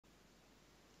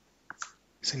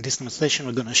So in this demonstration,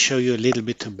 we're going to show you a little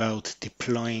bit about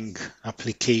deploying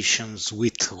applications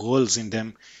with roles in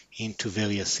them into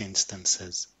various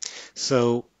instances.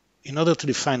 So in order to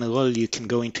define a role, you can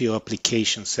go into your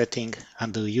application setting.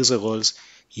 Under user roles,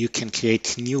 you can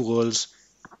create new roles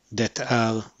that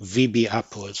are VB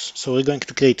app roles. So we're going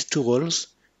to create two roles.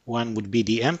 One would be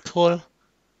the AMP role,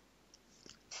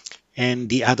 and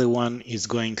the other one is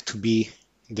going to be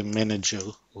the manager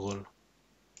role.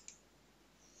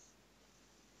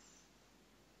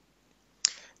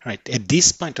 Right. At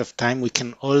this point of time, we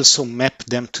can also map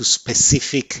them to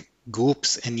specific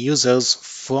groups and users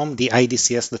from the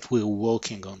IDCS that we're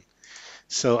working on.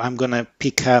 So I'm going to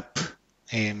pick up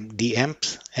the AMP,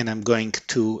 and I'm going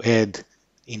to add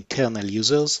internal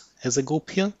users as a group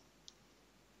here.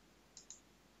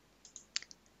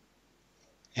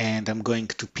 And I'm going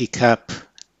to pick up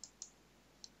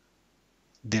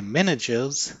the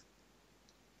managers,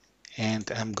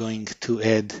 and I'm going to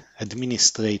add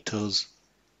administrators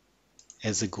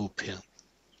as a group here.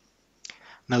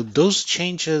 Now those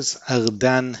changes are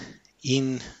done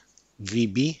in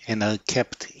VB and are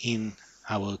kept in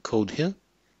our code here.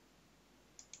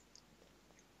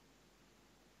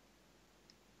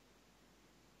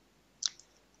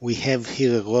 We have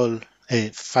here a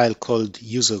file called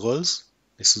user roles.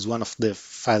 This is one of the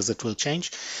files that will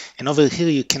change. And over here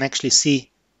you can actually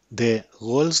see the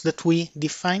roles that we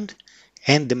defined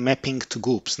and the mapping to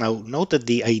groups. Now note that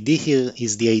the ID here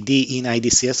is the ID in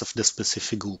IDCS of the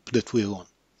specific group that we're on.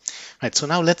 Right, so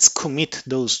now let's commit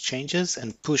those changes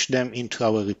and push them into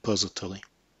our repository.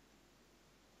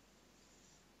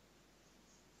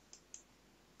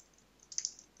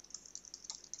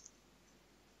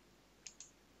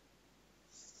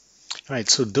 Right,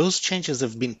 so those changes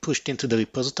have been pushed into the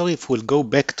repository. If we'll go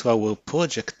back to our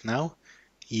project now,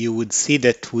 you would see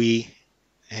that we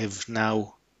have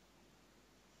now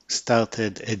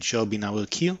started a job in our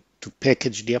queue to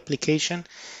package the application,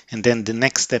 and then the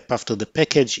next step after the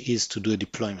package is to do a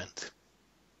deployment.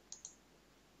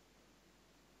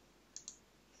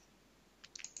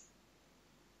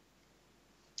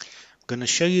 I'm going to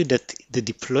show you that the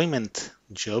deployment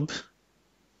job,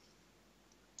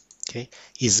 okay,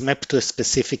 is mapped to a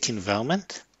specific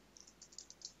environment,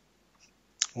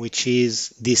 which is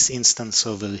this instance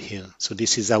over here. So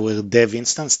this is our dev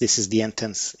instance. This is the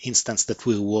instance that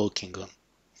we're working on.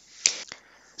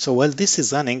 So while this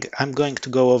is running, I'm going to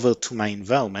go over to my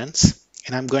environments,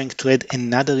 and I'm going to add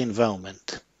another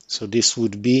environment. So this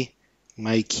would be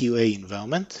my QA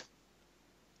environment.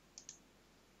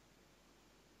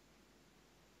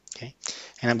 Okay.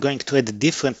 And I'm going to add a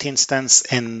different instance,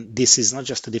 and this is not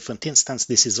just a different instance,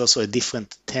 this is also a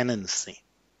different tenancy.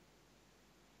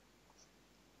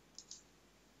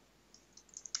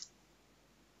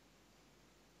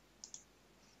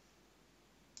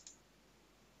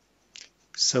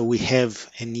 So we have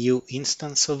a new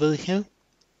instance over here,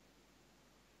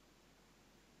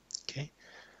 okay,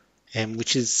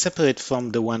 which is separate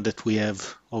from the one that we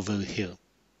have over here.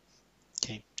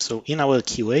 Okay, so in our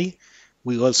QA,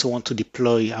 we also want to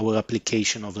deploy our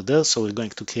application over there. So we're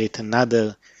going to create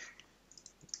another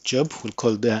job. We'll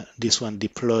call this one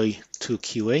deploy to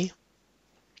QA.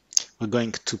 We're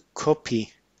going to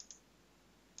copy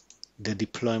the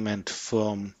deployment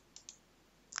from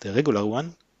the regular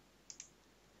one.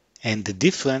 And the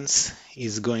difference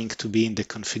is going to be in the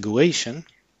configuration.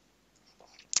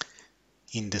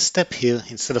 In the step here,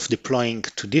 instead of deploying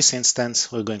to this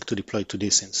instance, we're going to deploy to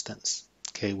this instance,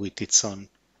 okay, with its own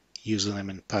username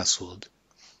and password.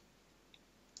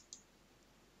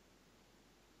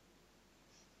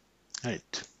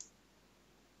 Right.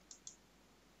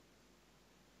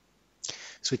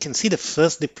 So we can see the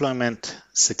first deployment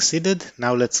succeeded.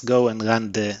 Now let's go and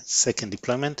run the second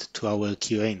deployment to our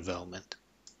QA environment.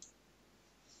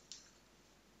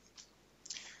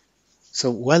 So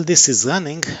while this is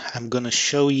running, I'm going to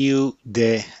show you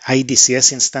the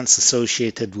IDCS instance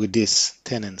associated with this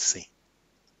tenancy.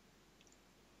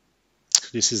 So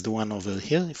this is the one over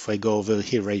here. If I go over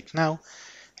here right now,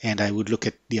 and I would look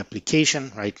at the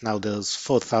application, right now there's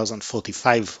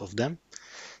 4,045 of them.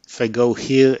 If I go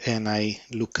here and I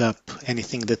look up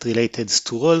anything that related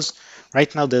to roles,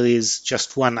 right now there is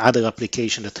just one other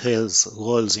application that has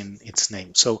roles in its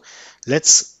name. So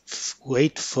let's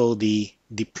wait for the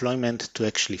deployment to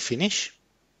actually finish.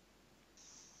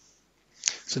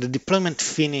 So the deployment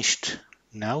finished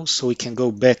now, so we can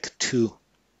go back to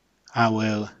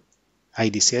our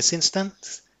IDCS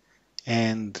instance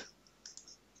and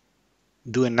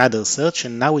do another search,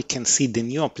 and now we can see the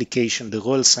new application, the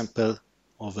role sample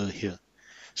over here.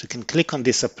 So you can click on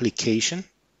this application,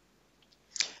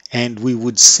 and we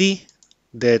would see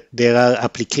that there are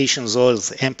applications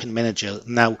roles, AMP and manager.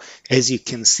 Now, as you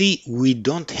can see, we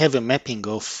don't have a mapping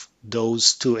of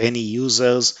those to any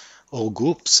users or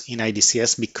groups in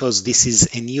IDCS because this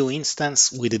is a new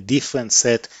instance with a different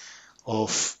set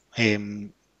of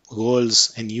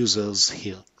roles and users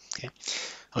here, okay?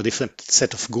 Or different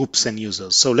set of groups and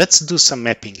users. So let's do some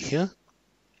mapping here.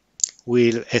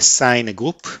 We'll assign a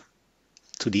group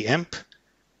to the AMP.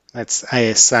 I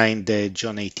assign the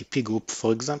John ATP group,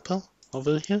 for example,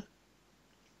 over here.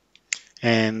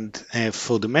 And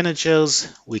for the managers,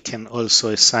 we can also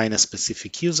assign a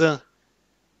specific user.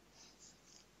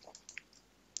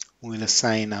 We'll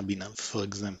assign Abhinav, for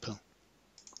example.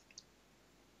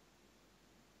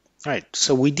 All right,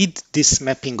 so we did this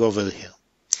mapping over here.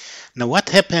 Now, what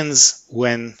happens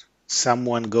when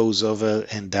someone goes over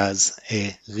and does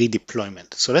a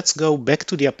redeployment? So let's go back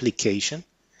to the application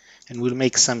and we'll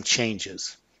make some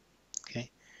changes.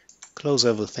 Okay, close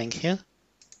everything here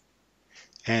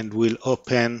and we'll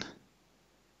open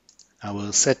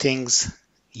our settings,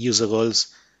 user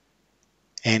roles,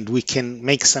 and we can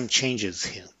make some changes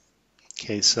here.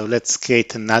 Okay, so let's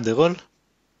create another role.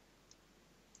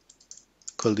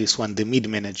 Call this one the mid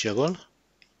manager role.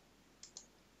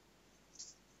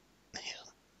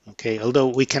 Okay, although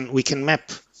we can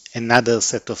map another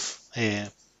set of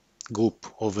group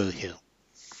over here.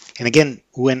 And again,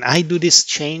 when I do this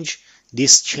change,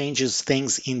 this changes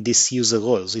things in this user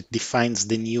roles. It defines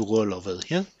the new role over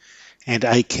here. And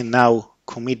I can now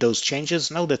commit those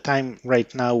changes. Know that I'm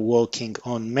right now working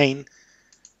on main.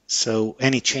 So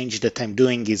any change that I'm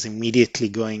doing is immediately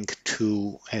going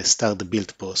to start the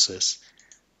build process.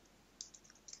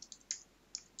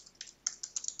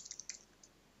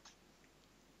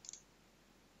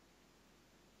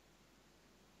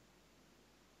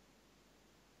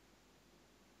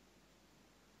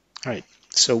 All right,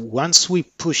 so once we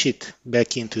push it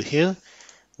back into here,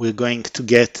 we're going to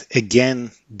get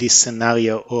again this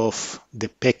scenario of the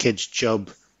package job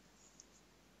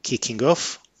kicking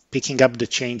off, picking up the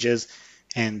changes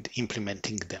and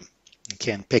implementing them.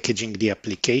 Okay, and packaging the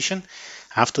application.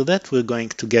 After that, we're going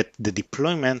to get the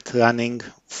deployment running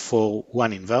for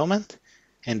one environment,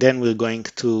 and then we're going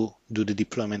to do the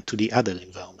deployment to the other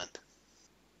environment.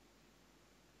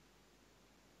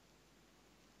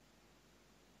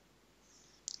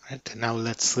 Right, now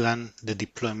let's run the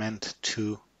deployment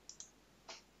to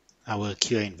our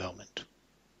QA environment.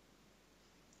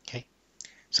 Okay,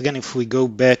 so again, if we go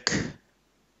back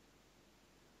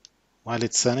while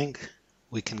it's running,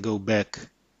 we can go back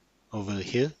over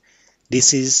here.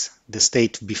 This is the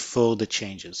state before the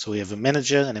changes. So we have a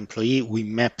manager, an employee, we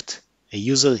mapped a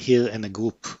user here and a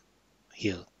group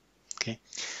here. Okay,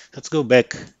 let's go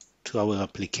back to our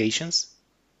applications.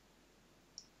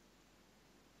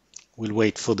 We'll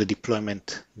wait for the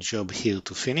deployment job here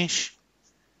to finish.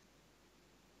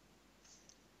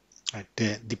 Right,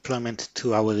 the deployment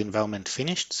to our environment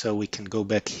finished, so we can go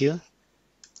back here,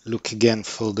 look again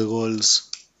for the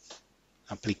roles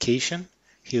application.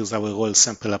 Here's our role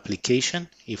sample application.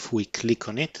 If we click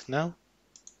on it now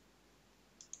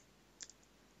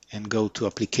and go to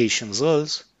applications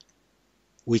roles,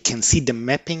 we can see the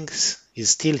mappings is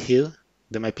still here,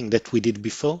 the mapping that we did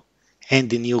before, and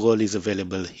the new role is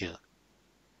available here.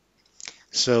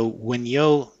 So when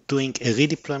you're doing a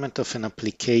redeployment of an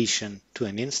application to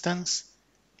an instance,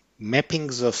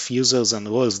 mappings of users and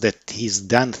roles that is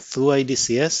done through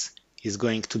IDCS is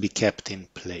going to be kept in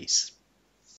place.